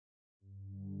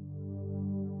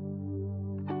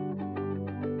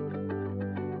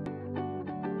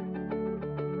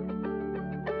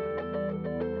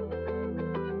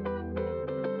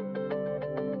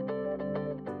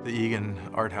Eagan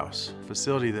Art House, a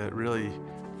facility that really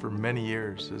for many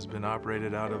years has been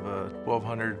operated out of a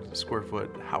 1,200 square foot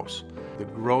house. The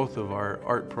growth of our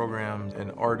art programs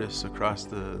and artists across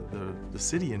the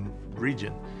city and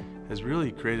region has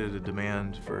really created a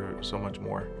demand for so much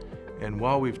more. And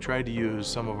while we've tried to use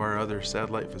some of our other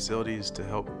satellite facilities to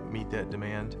help meet that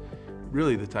demand,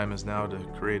 really the time is now to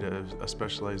create a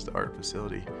specialized art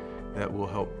facility that will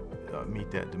help meet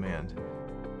that demand.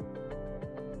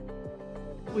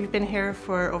 We've been here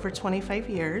for over 25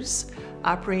 years,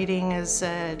 operating as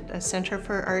a center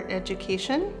for art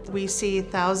education. We see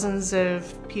thousands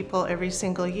of people every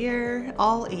single year,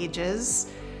 all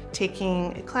ages,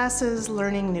 taking classes,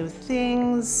 learning new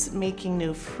things, making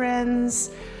new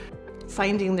friends,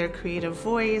 finding their creative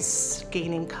voice,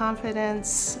 gaining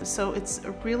confidence. So it's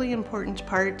a really important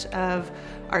part of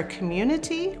our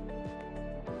community.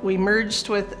 We merged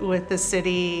with the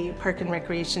city Park and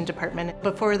Recreation Department.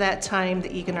 Before that time,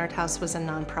 the Eagan Art House was a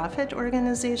nonprofit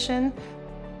organization.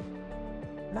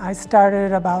 I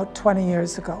started about 20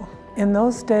 years ago. In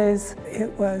those days,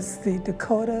 it was the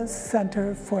Dakota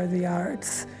Center for the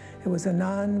Arts. It was a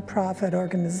nonprofit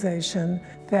organization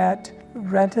that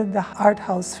rented the art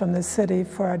house from the city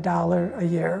for $1 a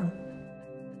year.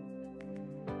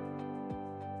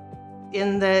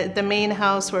 In the main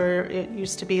house where it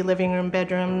used to be living room,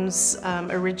 bedrooms,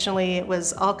 originally it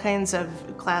was all kinds of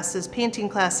classes, painting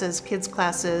classes, kids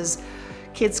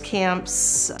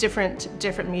camps,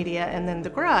 different media, and then the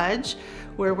garage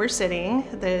where we're sitting.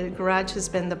 The garage has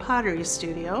been the pottery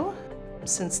studio.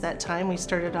 Since that time we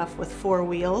started off with 4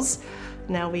 wheels.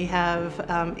 Now we have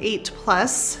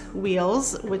 8+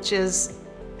 wheels, which is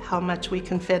how much we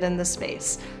can fit in the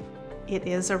space. It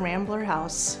is a rambler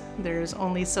house. There's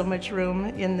only so much room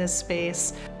in this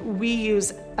space. We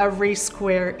use every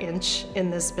square inch in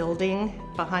this building,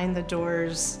 behind the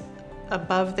doors,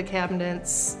 above the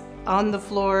cabinets, on the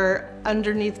floor,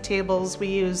 underneath tables. We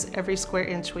use every square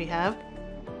inch we have.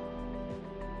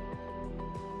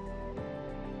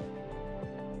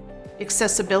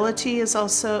 Accessibility is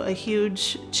also a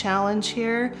huge challenge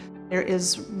here. There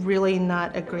is really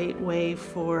not a great way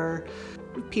for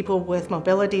people with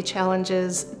mobility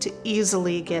challenges to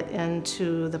easily get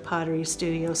into the pottery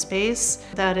studio space.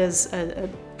 That is a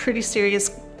pretty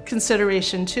serious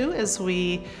consideration too as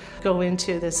we go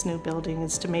into this new building,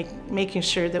 is to making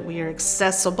sure that we are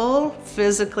accessible,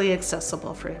 physically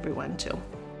accessible for everyone too.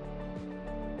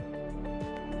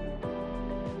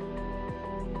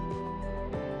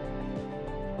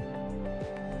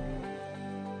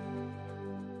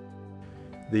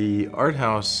 The art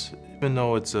house, even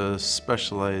though it's a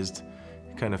specialized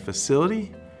kind of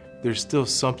facility, there's still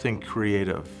something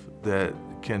creative that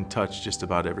can touch just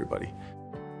about everybody.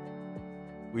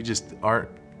 We just aren't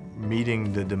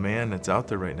meeting the demand that's out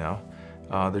there right now.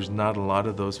 There's not a lot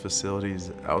of those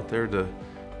facilities out there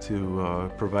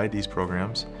to provide these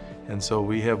programs, and so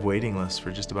we have waiting lists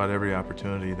for just about every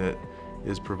opportunity that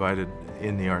is provided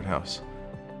in the art house.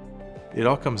 It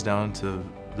all comes down to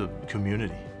the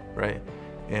community, right?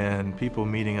 And people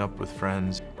meeting up with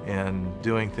friends and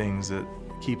doing things that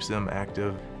keeps them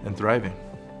active and thriving.